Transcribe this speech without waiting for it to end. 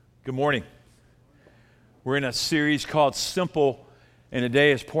Good morning. We're in a series called Simple, and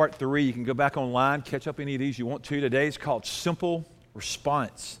today is part 3. You can go back online, catch up any of these you want to. Today is called Simple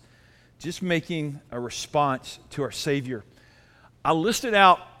Response, just making a response to our Savior. I listed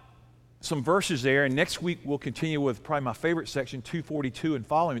out some verses there, and next week we'll continue with probably my favorite section, 242 and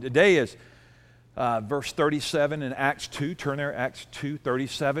following. Today is verse 37 in Acts 2. Turn there, Acts 2,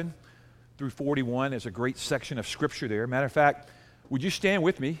 37 through 41. There's a great section of Scripture there. Matter of fact, would you stand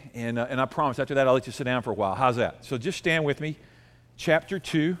with me? And I promise after that I'll let you sit down for a while. How's that? So just stand with me. Chapter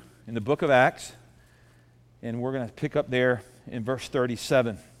 2 in the book of Acts. And we're going to pick up there in verse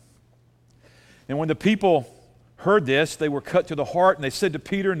 37. And when the people heard this, they were cut to the heart, and they said to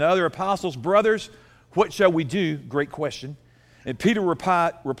Peter and the other apostles, "Brothers, what shall we do?" Great question. And Peter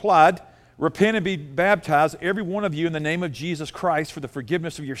replied, "Repent and be baptized, every one of you, in the name of Jesus Christ for the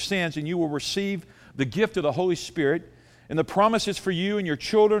forgiveness of your sins, and you will receive the gift of the Holy Spirit. And the promise is for you and your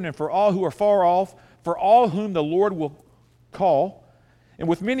children and for all who are far off, for all whom the Lord will call." And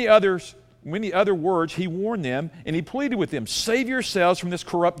with many other words, he warned them, and he pleaded with them, "Save yourselves from this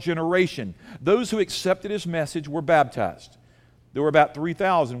corrupt generation." Those who accepted his message were baptized. There were about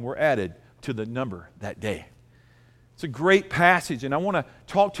 3,000 were added to the number that day. It's a great passage, and I want to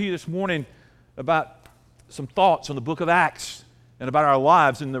talk to you this morning about some thoughts on the book of Acts and about our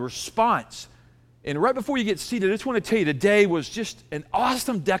lives and the response. And right before you get seated, I just want to tell you, today was just an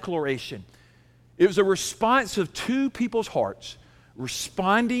awesome declaration. It was a response of two people's hearts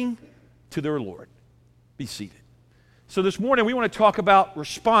responding to their Lord. Be seated. So this morning, we want to talk about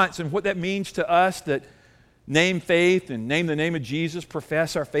response and what that means to us that name faith and name the name of Jesus,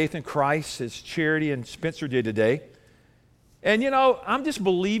 profess our faith in Christ, as Charity and Spencer did today. And I'm just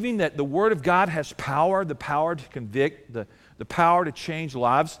believing that the Word of God has power, the power to convict, the power to change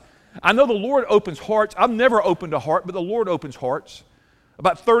lives. I know the Lord opens hearts. I've never opened a heart, but the Lord opens hearts.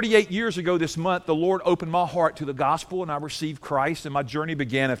 About 38 years ago this month, the Lord opened my heart to the gospel, and I received Christ, and my journey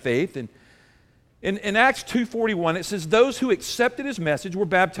began of faith. And in Acts 2:41, it says, those who accepted his message were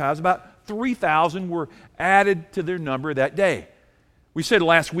baptized. About 3,000 were added to their number that day. We said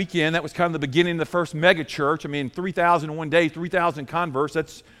last weekend that was kind of the beginning of the first mega church. 3,000 in one day, 3,000 converts,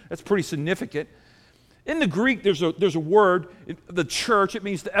 that's pretty significant. In the Greek, there's a word, the church, it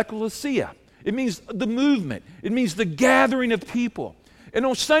means the ecclesia. It means the movement. It means the gathering of people. And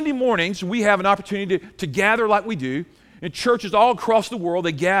on Sunday mornings, we have an opportunity to gather like we do. In churches all across the world,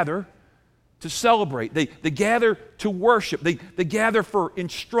 they gather to celebrate. They gather to worship. They gather for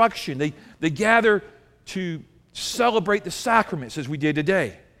instruction. They gather to celebrate the sacraments as we did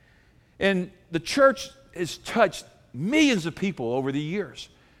today. And the church has touched millions of people over the years.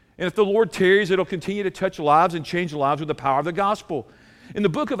 And if the Lord tarries, it'll continue to touch lives and change lives with the power of the gospel. In the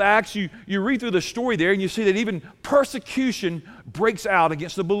book of Acts, you read through the story there, and you see that even persecution breaks out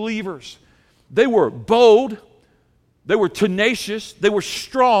against the believers. They were bold, they were tenacious, they were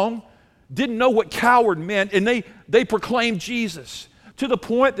strong, didn't know what coward meant, and they proclaimed Jesus to the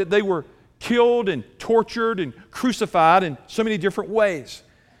point that they were killed and tortured and crucified in so many different ways.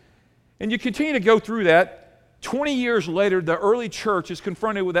 And you continue to go through that. 20 years later, the early church is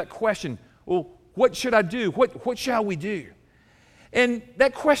confronted with that question. Well, what should I do? What shall we do? And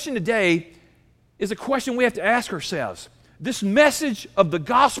that question today is a question we have to ask ourselves. This message of the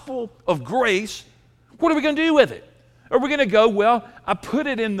gospel of grace, what are we going to do with it? Are we going to go, well, I put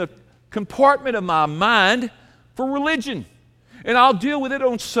it in the compartment of my mind for religion, and I'll deal with it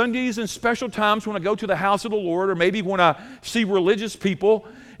on Sundays and special times when I go to the house of the Lord, or maybe when I see religious people,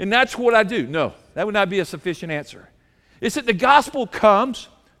 and that's what I do. No, that would not be a sufficient answer. It's that the gospel comes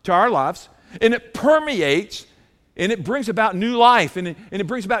to our lives, and it permeates, and it brings about new life, and it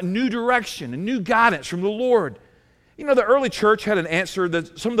brings about new direction and new guidance from the Lord. The early church had an answer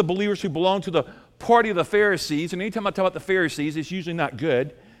that some of the believers who belonged to the party of the Pharisees, and anytime I talk about the Pharisees, it's usually not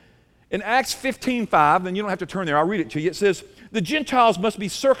good. In Acts 15:5, and you don't have to turn there, I'll read it to you, it says, the Gentiles must be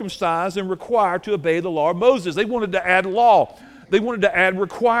circumcised and required to obey the law of Moses. They wanted to add law. They wanted to add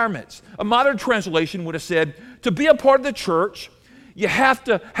requirements. A modern translation would have said, to be a part of the church, you have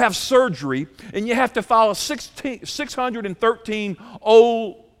to have surgery, and you have to follow 613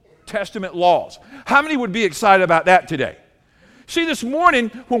 Old Testament laws. How many would be excited about that today? See, this morning,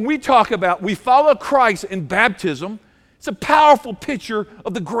 when we talk about we follow Christ in baptism, it's a powerful picture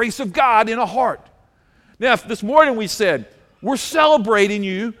of the grace of God in a heart. Now, if this morning we said, we're celebrating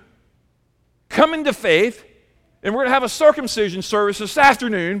you coming to faith, and we're going to have a circumcision service this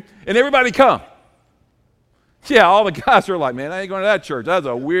afternoon, and everybody come. Yeah, all the guys are like, man, I ain't going to that church. That's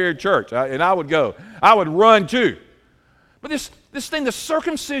a weird church. And I would go. I would run too. But this thing, the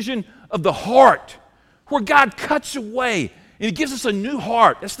circumcision of the heart, where God cuts away And he gives us a new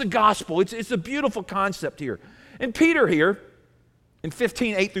heart. That's the gospel. It's a beautiful concept here. And Peter here, in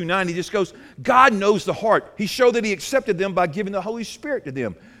 15, 8 through 9, he just goes, God knows the heart. He showed that he accepted them by giving the Holy Spirit to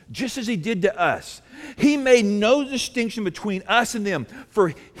them, just as he did to us. He made no distinction between us and them,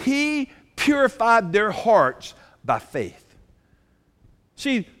 for he purified their hearts by faith.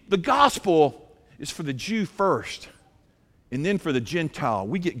 See, the gospel is for the Jew first, and then for the Gentile.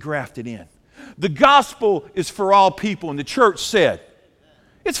 We get grafted in. The gospel is for all people, and the church said,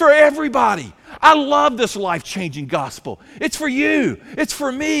 it's for everybody. I love this life-changing gospel. It's for you. It's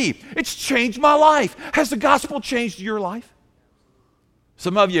for me. It's changed my life. Has the gospel changed your life?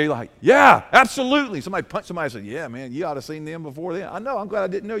 Some of you are like, yeah, absolutely. Somebody punched somebody and said, yeah, man, you ought to have seen them before then. I know. I'm glad I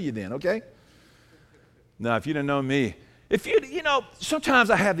didn't know you then, okay? Now, if you didn't know me, sometimes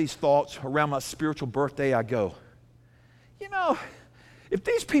I have these thoughts around my spiritual birthday. I go, if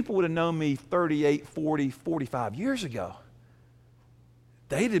these people would have known me 38, 40, 45 years ago,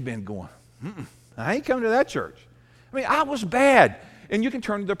 they'd have been going, I ain't coming to that church. I mean, I was bad. And you can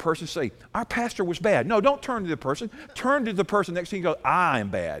turn to the person and say, our pastor was bad. No, don't turn to the person. Turn to the person next to you and go, I am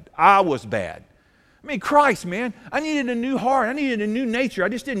bad. I was bad. I mean, Christ, man, I needed a new heart. I needed a new nature. I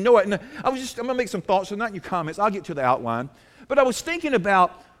just didn't know it. And I'm going to make some thoughts, so not in your comments. I'll get to the outline. But I was thinking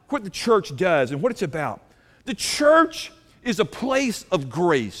about what the church does and what it's about. The church is a place of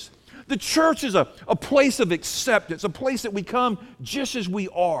grace. The church is a place of acceptance, a place that we come just as we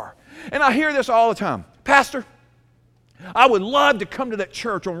are. And I hear this all the time. Pastor, I would love to come to that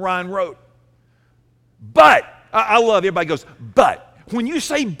church on Ryan Road. But, I love everybody goes, but. When you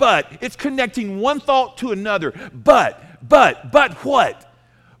say but, it's connecting one thought to another. But what?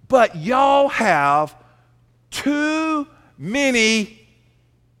 But y'all have too many.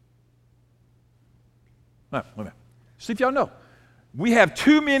 Wait a minute. See if y'all know. We have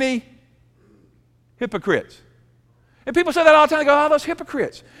too many hypocrites. And people say that all the time. They go, oh, those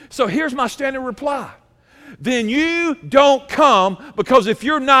hypocrites. So here's my standard reply. Then you don't come, because if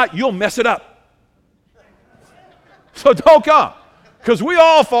you're not, you'll mess it up. So don't come, because we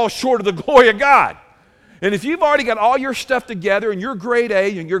all fall short of the glory of God. And if you've already got all your stuff together and you're grade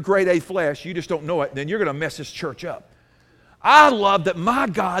A and you're grade A flesh, you just don't know it, then you're going to mess this church up. I love that my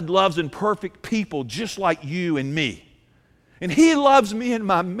God loves imperfect people just like you and me. And he loves me in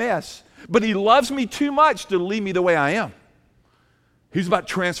my mess, but he loves me too much to leave me the way I am. He's about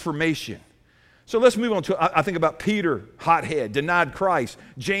transformation. So let's move on to, I think about Peter, hothead, denied Christ.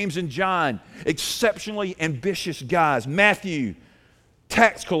 James and John, exceptionally ambitious guys. Matthew,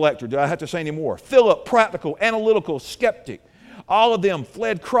 tax collector, do I have to say any more? Philip, practical, analytical, skeptic. All of them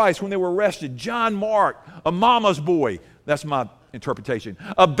fled Christ when they were arrested. John Mark, a mama's boy. That's my interpretation.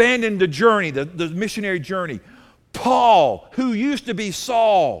 Abandoned the journey, the missionary journey. Paul, who used to be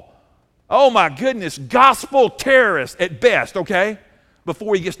Saul. Oh my goodness, gospel terrorist at best, okay?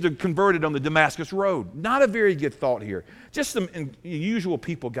 Before he gets converted on the Damascus Road. Not a very good thought here. Just some unusual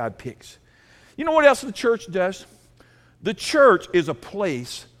people God picks. You know what else the church does? The church is a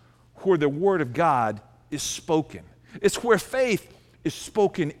place where the Word of God is spoken. It's where faith is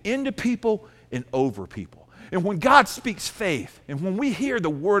spoken into people and over people. And when God speaks faith, and when we hear the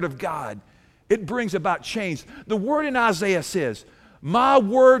Word of God, it brings about change. The word in Isaiah says, my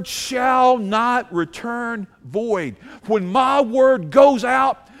word shall not return void. When my word goes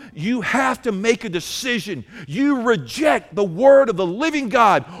out, you have to make a decision. You reject the word of the living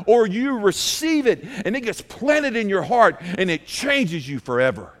God, or you receive it, and it gets planted in your heart, and it changes you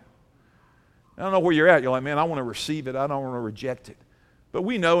forever. I don't know where you're at. You're like, man, I want to receive it. I don't want to reject it. But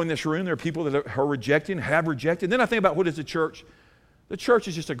we know in this room there are people that are rejecting, have rejected. Then I think about, what is the church? The church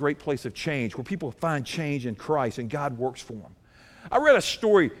is just a great place of change, where people find change in Christ, and God works for them. I read a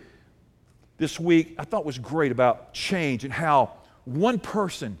story this week I thought was great about change and how one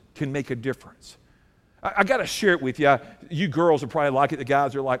person can make a difference. I got to share it with you. You girls will probably like it. The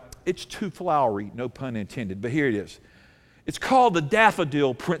guys are like, it's too flowery, no pun intended, but here it is. It's called the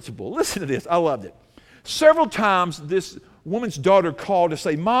daffodil principle. Listen to this. I loved it. Several times this woman's daughter called to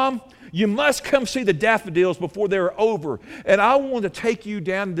say, Mom, you must come see the daffodils before they're over. And I want to take you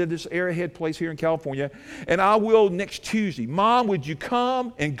down to this Arrowhead place here in California, and I will next Tuesday. Mom, would you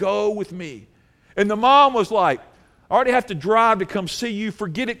come and go with me? And the mom was like, I already have to drive to come see you.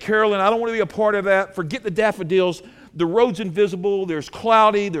 Forget it, Carolyn. I don't want to be a part of that. Forget the daffodils. The road's invisible. There's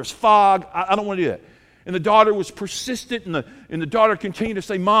cloudy. There's fog. I don't want to do that. And the daughter was persistent, and the daughter continued to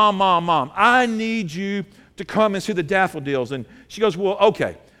say, Mom, I need you to come and see the daffodils. And she goes, well,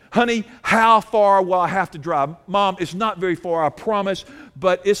 okay. Honey, how far will I have to drive? Mom, it's not very far, I promise,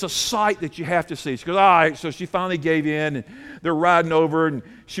 but it's a sight that you have to see. She goes, all right. So she finally gave in, and they're riding over, and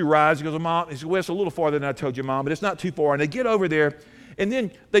she rides. She goes, Mom, he says, well, it's a little farther than I told you, Mom, but it's not too far. And they get over there, and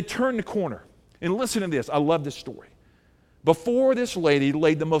then they turn the corner. And listen to this. I love this story. Before this lady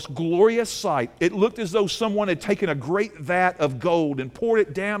laid the most glorious sight, it looked as though someone had taken a great vat of gold and poured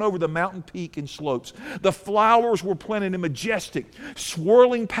it down over the mountain peak and slopes. The flowers were planted in majestic,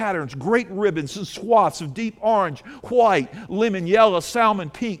 swirling patterns, great ribbons and swaths of deep orange, white, lemon, yellow,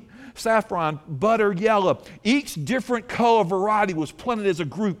 salmon, pink, saffron, butter, yellow. Each different color variety was planted as a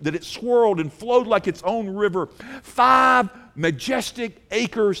group, that it swirled and flowed like its own river. 5 majestic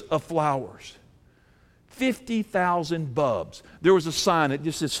acres of flowers. 50,000 bulbs. There was a sign that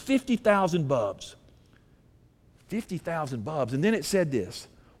just says 50,000 bulbs. 50,000 bulbs. And then it said this,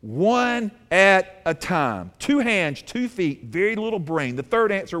 one at a time. 2 hands, 2 feet, very little brain. The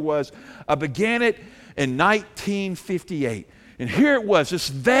third answer was, I began it in 1958. And here it was, this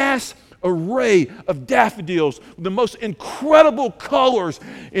vast array of daffodils, the most incredible colors.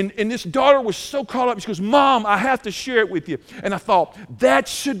 And this daughter was so caught up. She goes, Mom, I have to share it with you. And I thought, that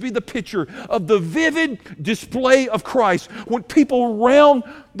should be the picture of the vivid display of Christ. When people round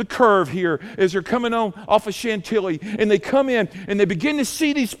the curve here as they're coming on off of Chantilly, and they come in and they begin to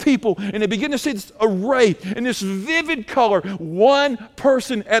see these people, and they begin to see this array and this vivid color, one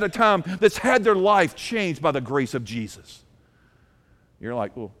person at a time that's had their life changed by the grace of Jesus. You're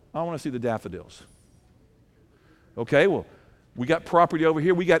like, well, I want to see the daffodils. Okay, well, we got property over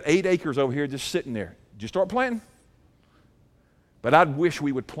here. We got 8 acres over here just sitting there. Did you start planting? But I'd wish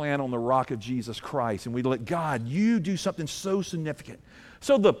we would plant on the rock of Jesus Christ, and we'd let God, you do something so significant.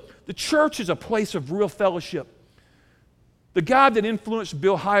 So the church is a place of real fellowship. The guy that influenced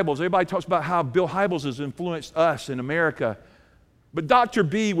Bill Hybels, everybody talks about how Bill Hybels has influenced us in America. But Dr.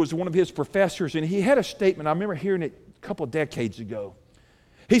 B was one of his professors, and he had a statement. I remember hearing it a couple of decades ago.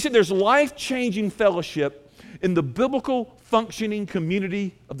 He said there's life-changing fellowship in the biblical functioning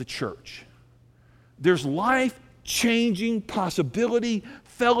community of the church. There's life-changing possibility,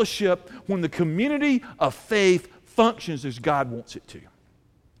 fellowship, when the community of faith functions as God wants it to.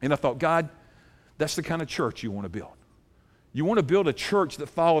 And I thought, God, that's the kind of church you want to build. You want to build a church that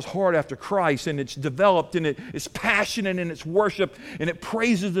follows hard after Christ, and it's developed, and it's passionate in its worship, and it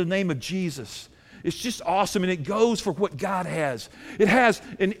praises the name of Jesus. It's just awesome, and it goes for what God has. It has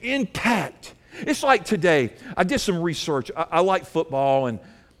an impact. It's like today, I did some research. I like football, and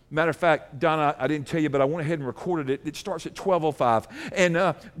matter of fact, Donna, I didn't tell you, but I went ahead and recorded it. It starts at 12:05, and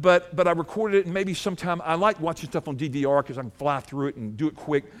but I recorded it, and maybe sometime, I like watching stuff on DVR because I can fly through it and do it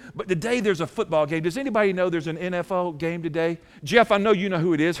quick. But today there's a football game. Does anybody know there's an NFL game today? Jeff, I know you know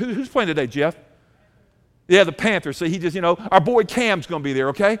who it is. Who's playing today, Jeff? Yeah, the Panthers. So he just, our boy Cam's going to be there,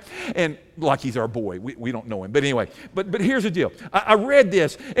 okay? And like he's our boy. We don't know him. But anyway, but here's the deal. I read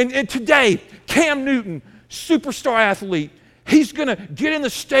this, and today, Cam Newton, superstar athlete, he's going to get in the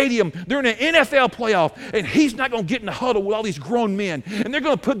stadium during an NFL playoff, and he's not going to get in the huddle with all these grown men, and they're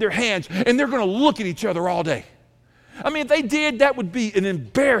going to put their hands, and they're going to look at each other all day. I mean, if they did, that would be an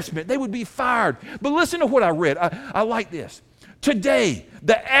embarrassment. They would be fired. But listen to what I read. I like this. Today,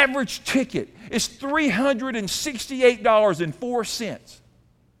 the average ticket is $368.04.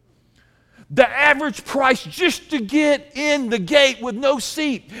 The average price just to get in the gate with no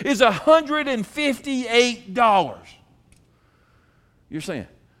seat is $158. You're saying,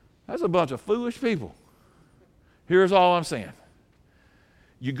 that's a bunch of foolish people. Here's all I'm saying.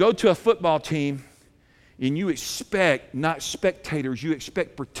 You go to a football team and you expect, not spectators, you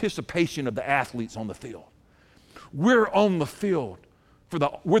expect participation of the athletes on the field. We're on the field.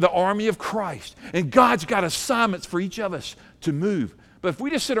 We're the army of Christ. And God's got assignments for each of us to move. But if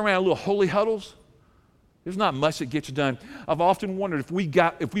we just sit around little holy huddles, there's not much that gets done. I've often wondered if we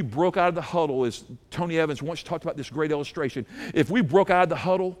broke out of the huddle, as Tony Evans once talked about this great illustration, if we broke out of the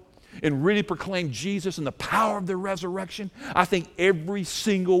huddle and really proclaimed Jesus and the power of the resurrection, I think every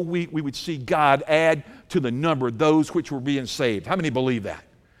single week we would see God add to the number of those which were being saved. How many believe that?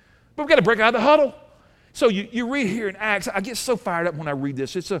 But we've got to break out of the huddle. So you read here in Acts, I get so fired up when I read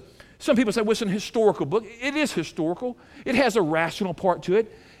this. Some people say, well, it's an historical book. It is historical. It has a rational part to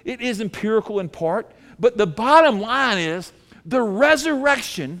it. It is empirical in part. But the bottom line is the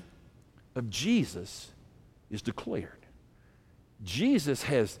resurrection of Jesus is declared. Jesus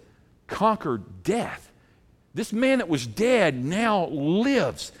has conquered death. This man that was dead now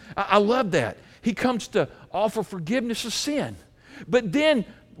lives. I love that. He comes to offer forgiveness of sin. But then,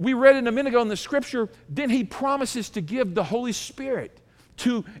 we read it a minute ago in the scripture, then he promises to give the Holy Spirit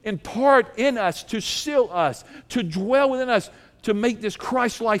to impart in us, to seal us, to dwell within us, to make this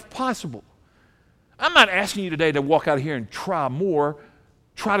Christ life possible. I'm not asking you today to walk out of here and try more,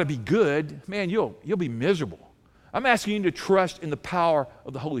 try to be good. Man, you'll be miserable. I'm asking you to trust in the power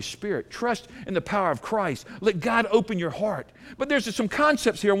of the Holy Spirit. Trust in the power of Christ. Let God open your heart. But there's some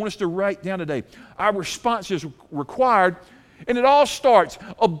concepts here I want us to write down today. Our response is required, and it all starts.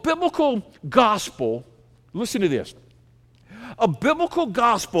 A biblical gospel, listen to this. A biblical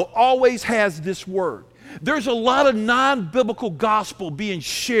gospel always has this word. There's a lot of non-biblical gospel being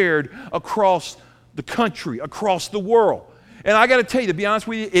shared across the country, across the world. And I got to tell you, to be honest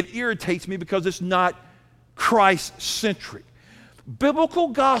with you, it irritates me because it's not Christ-centric. Biblical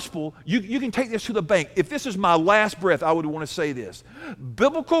gospel, you can take this to the bank. If this is my last breath, I would want to say this.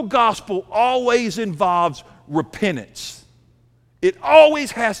 Biblical gospel always involves repentance. It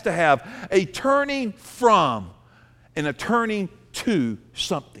always has to have a turning from and a turning to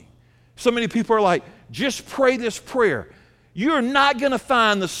something. So many people are like, just pray this prayer. You're not going to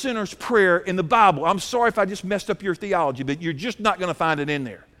find the sinner's prayer in the Bible. I'm sorry if I just messed up your theology, but you're just not going to find it in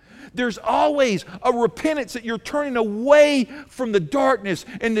there. There's always a repentance that you're turning away from the darkness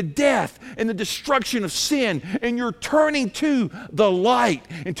and the death and the destruction of sin, and you're turning to the light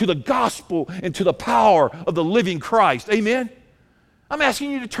and to the gospel and to the power of the living Christ. Amen? I'm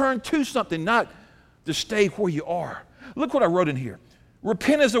asking you to turn to something, not to stay where you are. Look what I wrote in here.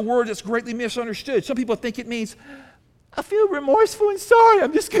 Repent is a word that's greatly misunderstood. Some people think it means, I feel remorseful and sorry.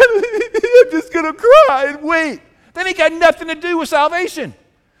 I'm just gonna cry and wait. That ain't got nothing to do with salvation.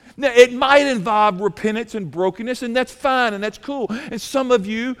 Now, it might involve repentance and brokenness, and that's fine and that's cool. And some of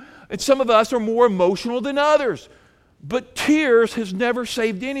you and some of us are more emotional than others. But tears has never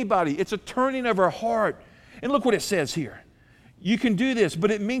saved anybody. It's a turning of our heart. And look what it says here. You can do this, but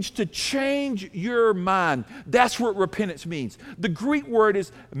it means to change your mind. That's what repentance means. The Greek word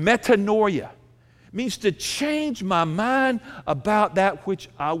is metanoia. It means to change my mind about that which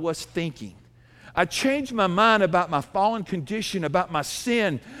I was thinking. I changed my mind about my fallen condition, about my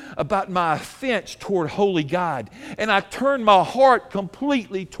sin, about my offense toward holy God. And I turned my heart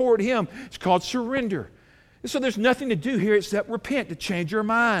completely toward Him. It's called surrender. And so there's nothing to do here except repent, to change your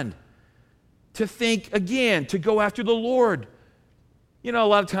mind, to think again, to go after the Lord. You know, a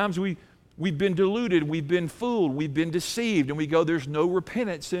lot of times we've been deluded, we've been fooled, we've been deceived, and we go, there's no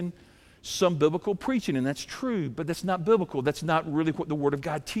repentance in some biblical preaching, and that's true, but that's not biblical. That's not really what the Word of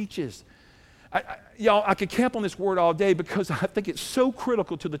God teaches. Y'all, I could camp on this word all day because I think it's so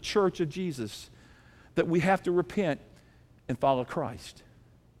critical to the church of Jesus that we have to repent and follow Christ.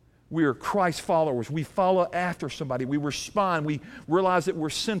 We are Christ followers. We follow after somebody. We respond. We realize that we're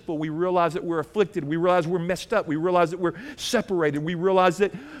sinful. We realize that we're afflicted. We realize we're messed up. We realize that we're separated. We realize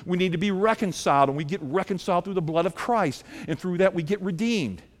that we need to be reconciled, and we get reconciled through the blood of Christ, and through that we get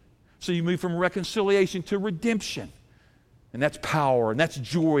redeemed. So you move from reconciliation to redemption, and that's power, and that's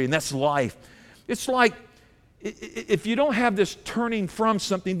joy, and that's life. It's like if you don't have this turning from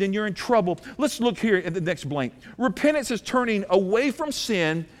something, then you're in trouble. Let's look here at the next blank. Repentance is turning away from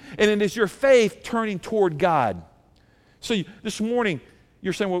sin, and it is your faith turning toward God. So this morning,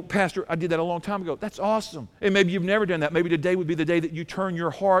 you're saying, well, Pastor, I did that a long time ago. That's awesome. And maybe you've never done that. Maybe today would be the day that you turn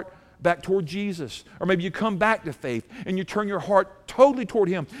your heart back toward Jesus. Or maybe you come back to faith, and you turn your heart totally toward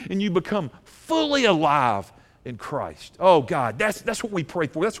Him, and you become fully alive in Christ. Oh, God, that's what we pray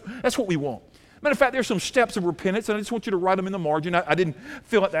for. That's what we want. Matter of fact, there's some steps of repentance, and I just want you to write them in the margin. I didn't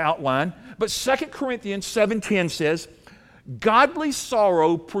fill out the outline. But 2 Corinthians 7:10 says, godly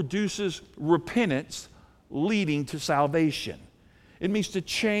sorrow produces repentance leading to salvation. It means to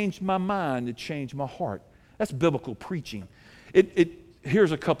change my mind, to change my heart. That's biblical preaching.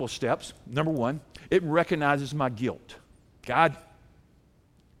 Here's a couple of steps. Number one, it recognizes my guilt. God,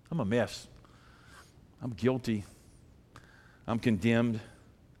 I'm a mess. I'm guilty. I'm condemned.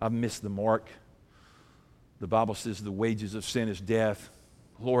 I've missed the mark. The Bible says the wages of sin is death.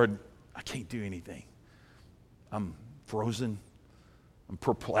 Lord, I can't do anything. I'm frozen. I'm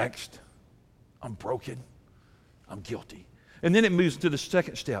perplexed. I'm broken. I'm guilty. And then it moves to the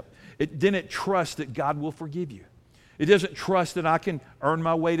second step. Then it trusts that God will forgive you. It doesn't trust that I can earn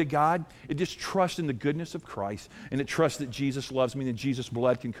my way to God. It just trusts in the goodness of Christ. And it trusts that Jesus loves me and Jesus'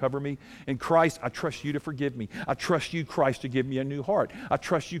 blood can cover me. And Christ, I trust you to forgive me. I trust you, Christ, to give me a new heart. I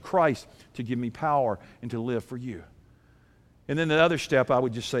trust you, Christ, to give me power and to live for you. And then the other step, I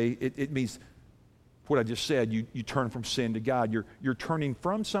would just say, it means what I just said. You turn from sin to God. You're turning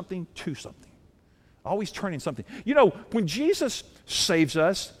from something to something. Always turning something. You know, when Jesus saves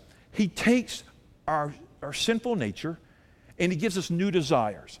us, He takes our sinful nature and he gives us new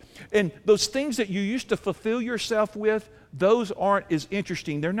desires. And those things that you used to fulfill yourself with, those aren't as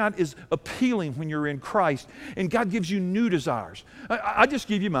interesting. They're not as appealing when you're in Christ. And God gives you new desires. I just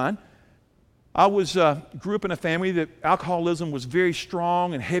give you mine. I grew up in a family that alcoholism was very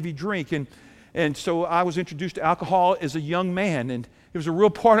strong and heavy drink. And so I was introduced to alcohol as a young man, and it was a real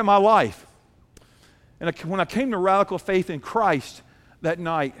part of my life. And when I came to radical faith in Christ that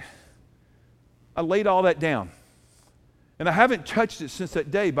night, I laid all that down. And I haven't touched it since that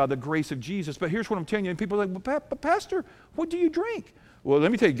day by the grace of Jesus. But here's what I'm telling you. And people are like, well, Pastor, what do you drink? Well,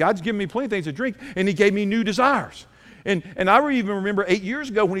 let me tell you, God's given me plenty of things to drink, and he gave me new desires. And I even remember 8 years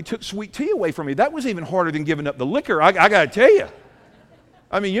ago when he took sweet tea away from me. That was even harder than giving up the liquor, I got to tell you.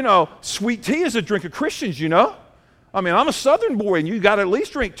 I mean, sweet tea is a drink of Christians, I mean, I'm a Southern boy, and you got to at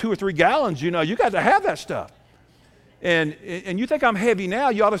least drink 2 or 3 gallons, you got to have that stuff. And you think I'm heavy now,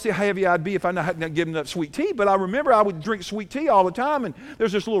 you ought to see how heavy I'd be if I hadn't given up sweet tea. But I remember I would drink sweet tea all the time, and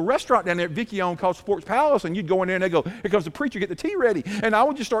there's this little restaurant down there at Vicky owned called Sports Palace, and you'd go in there and they go, here comes the preacher, get the tea ready. And I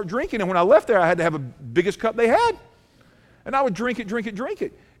would just start drinking, and when I left there, I had to have the biggest cup they had. And I would drink it.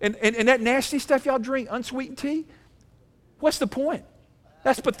 And that nasty stuff y'all drink, unsweetened tea, what's the point?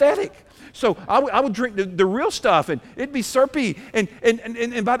 That's pathetic. So I would drink the real stuff, and it'd be syrupy. And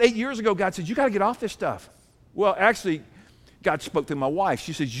about 8 years ago, God said, you got to get off this stuff. Well, actually, God spoke to my wife.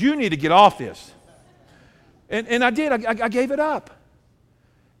 She says, you need to get off this. And I did. I gave it up.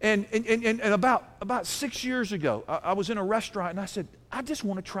 And about 6 years ago, I was in a restaurant, and I said, I just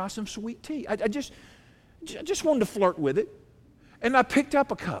want to try some sweet tea. I just wanted to flirt with it. And I picked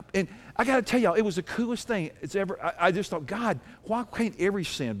up a cup. And I got to tell y'all, it was the coolest thing it's ever. I just thought, God, why can't every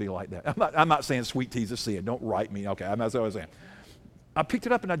sin be like that? I'm not saying sweet tea's a sin. Don't write me. Okay, I'm not saying. I picked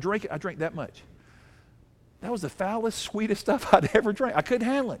it up and I drank it. I drank that much. That was the foulest, sweetest stuff I'd ever drank. I couldn't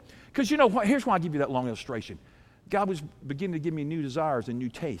handle it. Because you know what? Here's why I give you that long illustration. God was beginning to give me new desires and new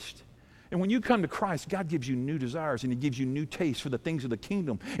taste. And when you come to Christ, God gives you new desires, and he gives you new taste for the things of the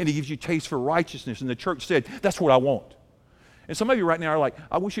kingdom, and he gives you taste for righteousness. And the church said, that's what I want. And some of you right now are like,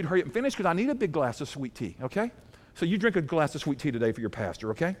 I wish you'd hurry up and finish because I need a big glass of sweet tea, okay? So you drink a glass of sweet tea today for your pastor,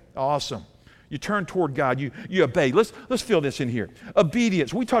 okay? Awesome. You turn toward God. You obey. Let's fill this in here.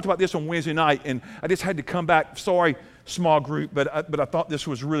 Obedience. We talked about this on Wednesday night, and I just had to come back. Sorry, small group, but I thought this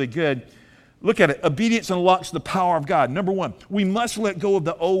was really good. Look at it. Obedience unlocks the power of God. Number one, we must let go of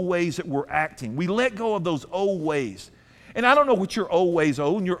the old ways that we're acting. We let go of those old ways. And I don't know what your old ways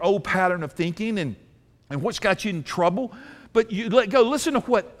are and your old pattern of thinking and what's got you in trouble, but you let go. Listen to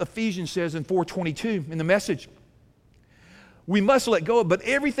what Ephesians says in 4:22 in the Message. We must let go of, but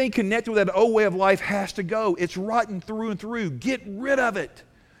everything connected with that old way of life has to go. It's rotten through and through. Get rid of it.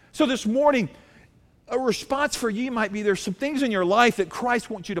 So this morning, a response for you might be there's some things in your life that Christ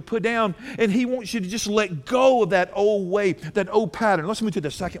wants you to put down, and he wants you to just let go of that old way, that old pattern. Let's move to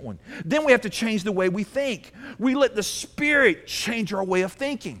the second one. Then we have to change the way we think. We let the Spirit change our way of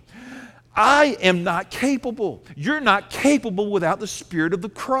thinking. I am not capable. You're not capable without the Spirit of the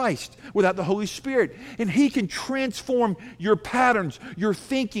Christ, without the Holy Spirit. And he can transform your patterns, your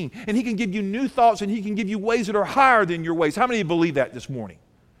thinking, and he can give you new thoughts, and he can give you ways that are higher than your ways. How many of you believe that this morning?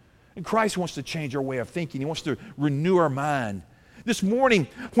 And Christ wants to change our way of thinking. He wants to renew our mind. This morning,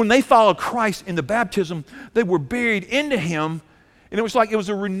 when they followed Christ in the baptism, they were buried into him, and it was like it was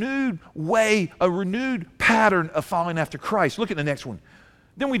a renewed way, a renewed pattern of following after Christ. Look at the next one.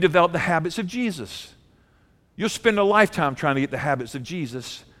 Then we develop the habits of Jesus. You'll spend a lifetime trying to get the habits of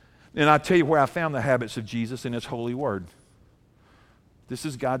Jesus. And I'll tell you where I found the habits of Jesus in his holy word. This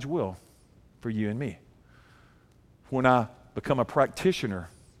is God's will for you and me. When I become a practitioner,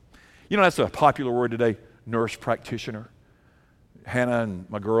 that's a popular word today, nurse practitioner. Hannah and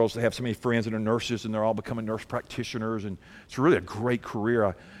my girls, they have so many friends that are nurses, and they're all becoming nurse practitioners, and it's really a great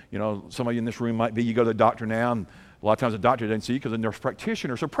career. Some of you in this room might be, you go to the doctor now, and a lot of times the doctor doesn't see you because the nurse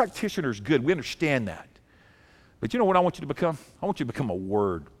practitioner. So practitioner is good. We understand that. But you know what I want you to become? I want you to become a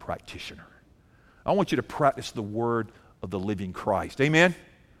word practitioner. I want you to practice the word of the living Christ. Amen?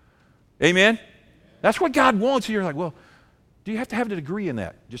 Amen? That's what God wants. You're like, well, do you have to have a degree in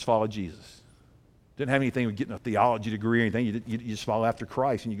that? Just follow Jesus. Didn't have anything with getting a theology degree or anything. You just follow after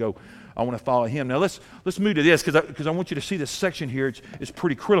Christ and you go, I want to follow him. Now let's move to this because I want you to see this section here. It's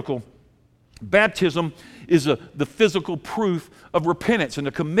pretty critical. Baptism is the physical proof of repentance and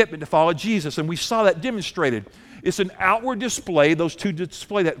a commitment to follow Jesus, and we saw that demonstrated. It's an outward display, those two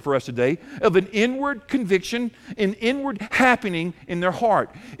display that for us today, of an inward conviction, an inward happening in their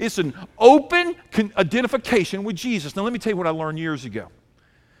heart. It's an open identification with Jesus. Now let me tell you what I learned years ago.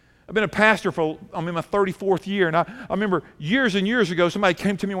 I've been a pastor I'm in my 34th year, and I remember years and years ago, somebody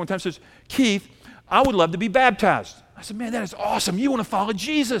came to me one time and says, Keith, I would love to be baptized. I said, man, that is awesome. You want to follow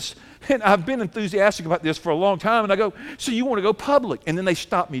Jesus. And I've been enthusiastic about this for a long time. And I go, so you want to go public? And then they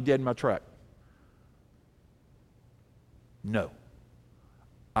stopped me dead in my track. No.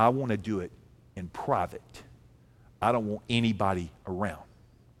 I want to do it in private. I don't want anybody around.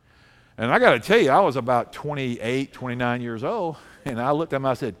 And I got to tell you, I was about 28, 29 years old. And I looked at him and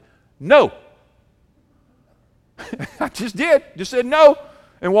I said, no. I just did. Just said no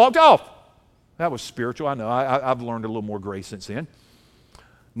and walked off. That was spiritual. I know. I've learned a little more grace since then.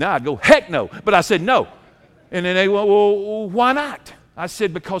 Now I'd go, heck no. But I said no. And then they went, well, why not? I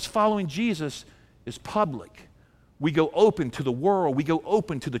said, because following Jesus is public. We go open to the world. We go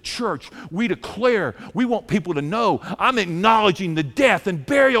open to the church. We declare. We want people to know I'm acknowledging the death and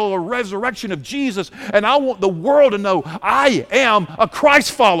burial or resurrection of Jesus. And I want the world to know I am a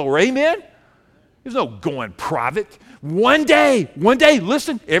Christ follower. Amen? There's no going private. One day,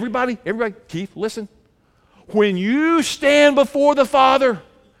 listen, everybody, Keith, listen. When you stand before the Father,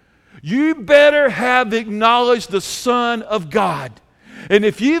 you better have acknowledged the Son of God. And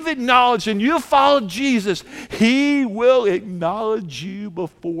if you've acknowledged and you've followed Jesus, He will acknowledge you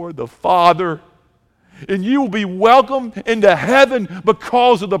before the Father. And you will be welcomed into heaven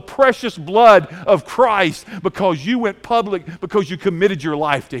because of the precious blood of Christ, because you went public, because you committed your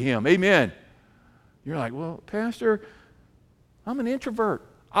life to Him. Amen. You're like, well, Pastor, I'm an introvert.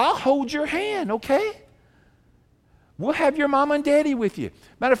 I'll hold your hand, okay? We'll have your mama and daddy with you.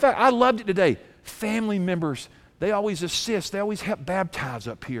 Matter of fact, I loved it today. Family members, they always assist. They always help baptize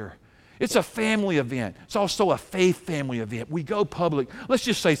up here. It's a family event. It's also a faith family event. We go public. Let's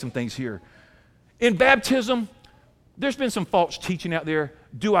just say some things here. In baptism, there's been some false teaching out there.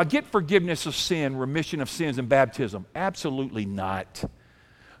 Do I get forgiveness of sin, remission of sins in baptism? Absolutely not.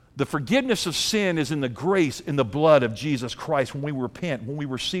 The forgiveness of sin is in the grace, in the blood of Jesus Christ. When we repent, when we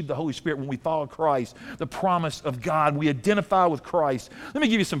receive the Holy Spirit, when we follow Christ, the promise of God, we identify with Christ. Let me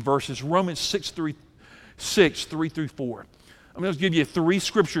give you some verses. Romans 3 through 4. I'm going to give you 3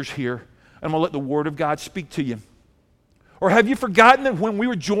 scriptures here, and I'm going to let the Word of God speak to you. Or have you forgotten that when we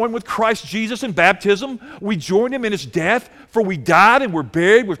were joined with Christ Jesus in baptism, we joined Him in His death? For we died and were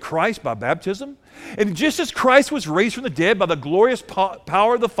buried with Christ by baptism. And just as Christ was raised from the dead by the glorious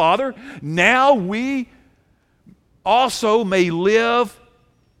power of the Father, now we also may live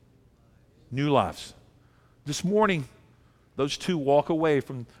new lives. This morning, those 2 walk away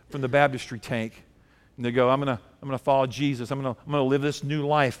from the baptistry tank, and they go, I'm gonna follow Jesus. I'm gonna live this new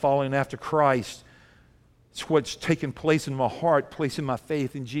life following after Christ. It's what's taken place in my heart, placing my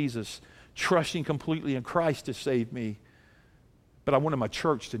faith in Jesus, trusting completely in Christ to save me. But I wanted my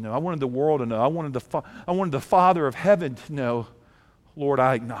church to know. I wanted the world to know. I wanted the Father of heaven to know, Lord,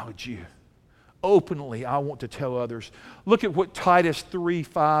 I acknowledge you. Openly, I want to tell others. Look at what Titus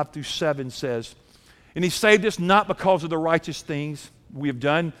 3:5-7 says. And He saved us not because of the righteous things we have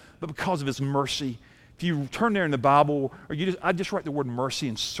done, but because of His mercy. If you turn there in the Bible, or I just write the word mercy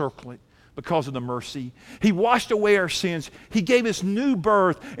and circle it. Because of the mercy. He washed away our sins. He gave us new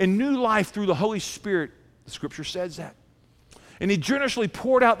birth and new life through the Holy Spirit. The Scripture says that. And He generously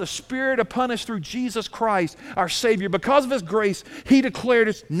poured out the Spirit upon us through Jesus Christ, our Savior. Because of His grace, He declared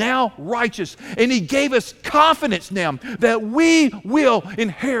us now righteous. And He gave us confidence now that we will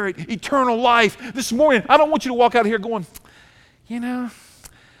inherit eternal life. This morning, I don't want you to walk out of here going,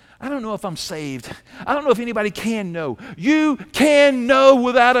 I don't know if I'm saved. I don't know if anybody can know. You can know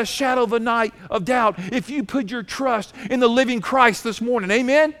without a shadow of a night of doubt if you put your trust in the living Christ this morning.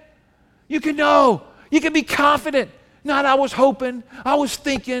 Amen? You can know. You can be confident. Not I was hoping, I was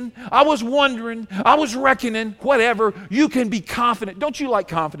thinking, I was wondering, I was reckoning, whatever. You can be confident. Don't you like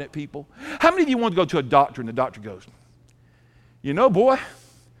confident people? How many of you want to go to a doctor and the doctor goes, boy,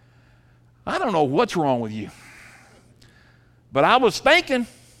 I don't know what's wrong with you, but I was thinking.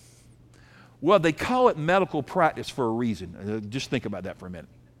 Well, they call it medical practice for a reason. Just think about that for a minute.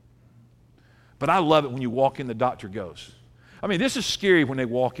 But I love it when you walk in, the doctor goes. I mean, this is scary when they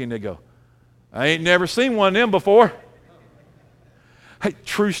walk in, they go, I ain't never seen one of them before. Hey,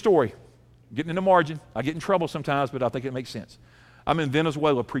 true story. Getting in the margin. I get in trouble sometimes, but I think it makes sense. I'm in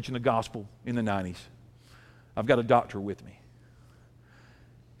Venezuela preaching the gospel in the 90s. I've got a doctor with me.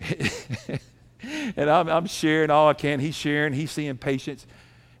 And I'm sharing all I can. He's sharing. He's seeing patients.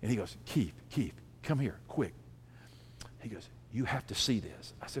 And he goes, Keith, come here, quick. He goes, you have to see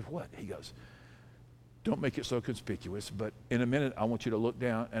this. I said, what? He goes, don't make it so conspicuous, but in a minute, I want you to look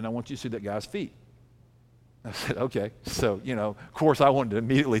down, and I want you to see that guy's feet. I said, okay. So, of course, I wanted to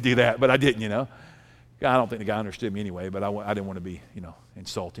immediately do that, but I didn't, I don't think the guy understood me anyway, but I didn't want to be,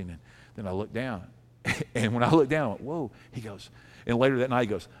 insulting. And then I looked down, And when I looked down, I went, whoa. He goes, and later that night he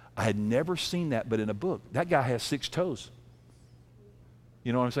goes, I had never seen that but in a book. That guy has 6 toes.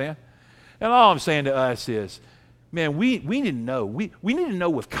 You know what I'm saying? And all I'm saying to us is, man, we need to know. We need to know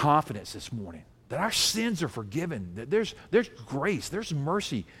with confidence this morning that our sins are forgiven, that there's grace, there's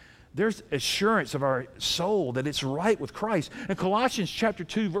mercy, there's assurance of our soul that it's right with Christ. In Colossians chapter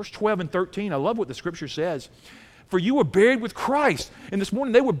 2, verse 12 and 13, I love what the scripture says. For you were buried with Christ. And this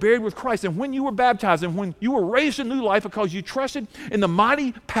morning they were buried with Christ. And when you were baptized and when you were raised to new life because you trusted in the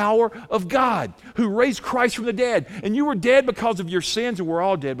mighty power of God who raised Christ from the dead. And you were dead because of your sins, and we're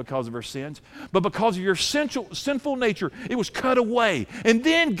all dead because of our sins. But because of your sinful nature, it was cut away. And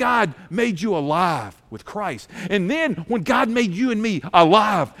then God made you alive with Christ. And then when God made you and me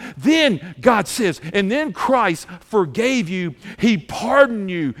alive, then God says, and then Christ forgave you. He pardoned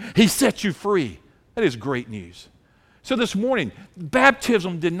you. He set you free. That is great news. So this morning,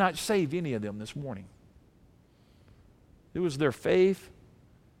 baptism did not save any of them this morning. It was their faith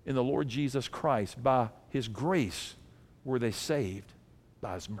in the Lord Jesus Christ. By His grace were they saved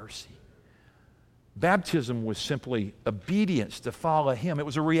by His mercy. Baptism was simply obedience to follow Him. It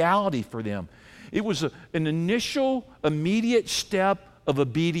was a reality for them. It was an initial, immediate step of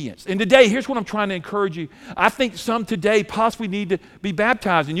obedience. And today, here's what I'm trying to encourage you. I think some today possibly need to be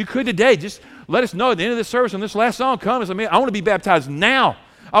baptized. And you could today just let us know at the end of this service when this last song comes, I want to be baptized now.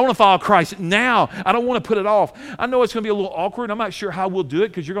 I want to follow Christ now. I don't want to put it off. I know it's going to be a little awkward. I'm not sure how we'll do it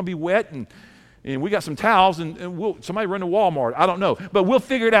because you're going to be wet and we got some towels and somebody run to Walmart. I don't know. But we'll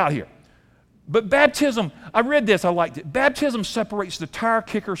figure it out here. But baptism, I read this, I liked it. Baptism separates the tire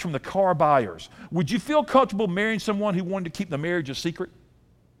kickers from the car buyers. Would you feel comfortable marrying someone who wanted to keep the marriage a secret?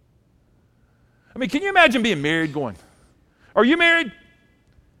 I mean, can you imagine being married going, are you married?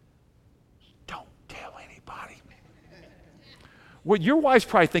 Don't tell anybody. Well, your wife's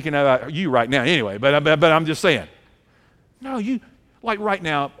probably thinking about you right now anyway, but I'm just saying. No, like right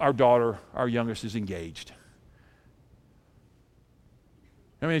now, our daughter, our youngest, is engaged.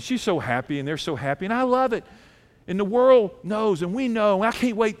 I mean, she's so happy, and they're so happy, and I love it. And the world knows, and we know, and I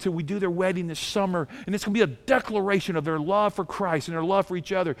can't wait till we do their wedding this summer, and it's going to be a declaration of their love for Christ and their love for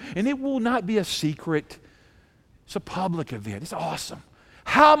each other. And it will not be a secret. It's a public event. It's awesome.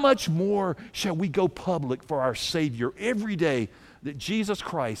 How much more shall we go public for our Savior every day that Jesus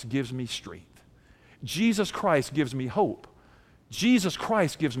Christ gives me strength? Jesus Christ gives me hope. Jesus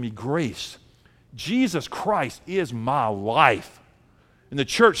Christ gives me grace. Jesus Christ is my life. And the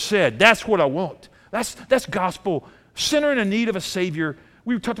church said, that's what I want. That's gospel. Sinner in need of a Savior.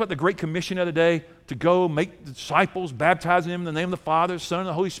 We talked about the Great Commission the other day to go make disciples, baptizing them in the name of the Father, Son, and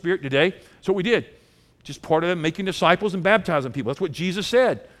the Holy Spirit today. That's what we did. Just part of it, making disciples and baptizing people. That's what Jesus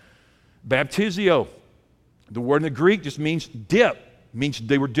said. Baptizio, the word in the Greek just means dip. It means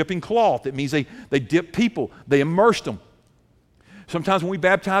they were dipping cloth. It means they dipped people. They immersed them. Sometimes when we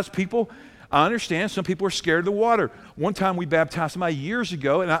baptize people, I understand some people are scared of the water. One time we baptized somebody years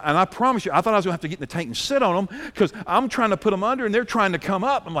ago, and I promise you, I thought I was going to have to get in the tank and sit on them because I'm trying to put them under, and they're trying to come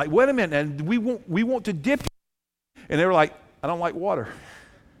up. I'm like, wait a minute, and we want to dip you. And they were like, I don't like water.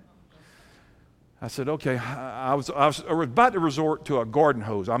 I said, okay. I was about to resort to a garden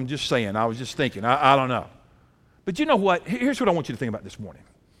hose. I'm just saying. I was just thinking. I don't know. But you know what? Here's what I want you to think about this morning.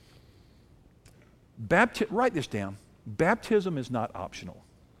 Write this down. Baptism is not optional.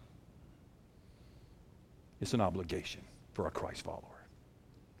 It's an obligation for a Christ follower.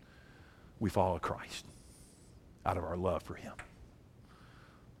 We follow Christ out of our love for Him.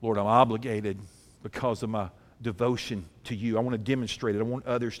 Lord, I'm obligated because of my devotion to You. I want to demonstrate it. I want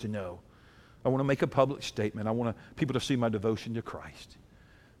others to know. I want to make a public statement. I want people to see my devotion to Christ.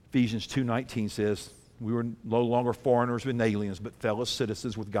 Ephesians 2:19 says, we were no longer foreigners and aliens, but fellow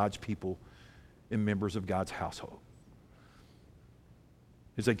citizens with God's people and members of God's household.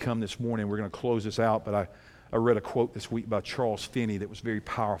 As they come this morning, we're going to close this out, but I read a quote this week by Charles Finney that was very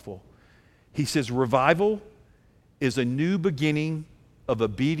powerful. He says, revival is a new beginning of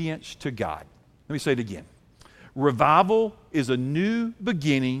obedience to God. Let me say it again. Revival is a new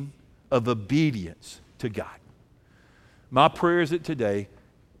beginning of obedience to God. My prayer is that today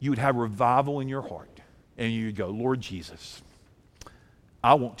you would have revival in your heart and you would go, Lord Jesus,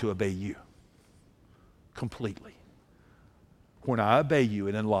 I want to obey You completely. When I obey You,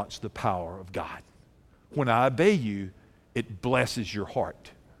 it unlocks the power of God. When I obey You, it blesses your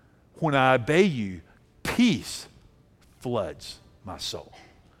heart. When I obey You, peace floods my soul.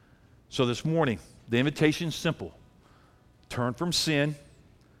 So this morning, the invitation is simple. Turn from sin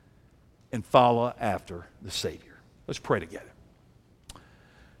and follow after the Savior. Let's pray together.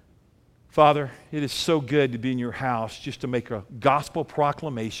 Father, it is so good to be in your house just to make a gospel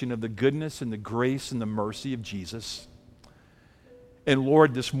proclamation of the goodness and the grace and the mercy of Jesus. And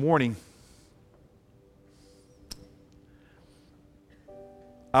Lord, this morning,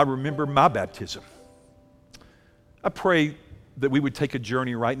 I remember my baptism. I pray that we would take a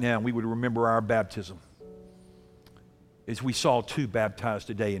journey right now and we would remember our baptism as we saw two baptized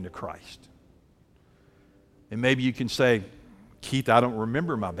today into Christ. And maybe you can say, Keith, I don't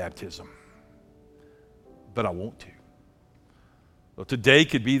remember my baptism, but I want to. Well, today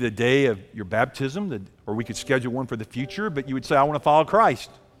could be the day of your baptism, or we could schedule one for the future, but you would say, I want to follow Christ.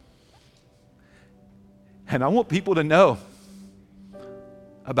 And I want people to know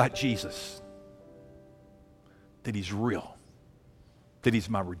about Jesus, that he's real, that he's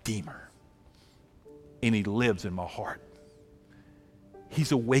my Redeemer, and he lives in my heart.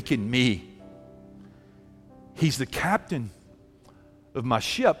 He's awakened me. He's the captain of my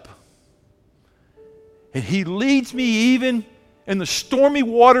ship. And he leads me even in the stormy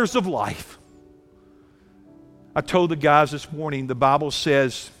waters of life. I told the guys this morning, the Bible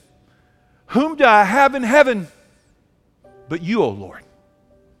says, whom do I have in heaven but you, O Lord?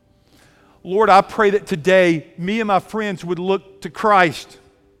 Lord, I pray that today me and my friends would look to Christ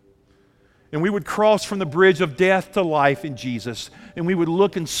and we would cross from the bridge of death to life in Jesus, and we would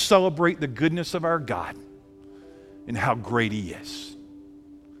look and celebrate the goodness of our God and how great he is.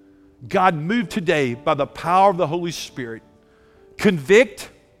 God, move today by the power of the Holy Spirit. Convict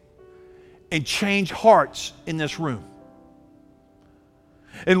and change hearts in this room.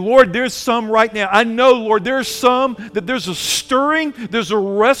 And Lord, there's some right now. I know, Lord, there's some that there's a stirring, there's a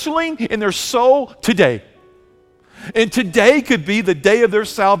wrestling in their soul today. And today could be the day of their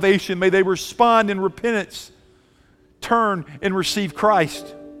salvation. May they respond in repentance, turn and receive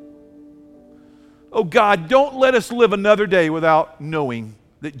Christ. Oh God, don't let us live another day without knowing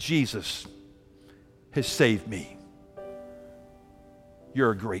that Jesus has saved me. You're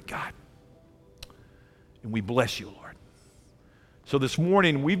a great God. And we bless you, Lord. So this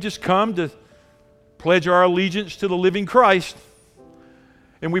morning, we've just come to pledge our allegiance to the living Christ.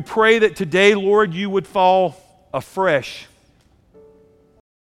 And we pray that today, Lord, you would fall afresh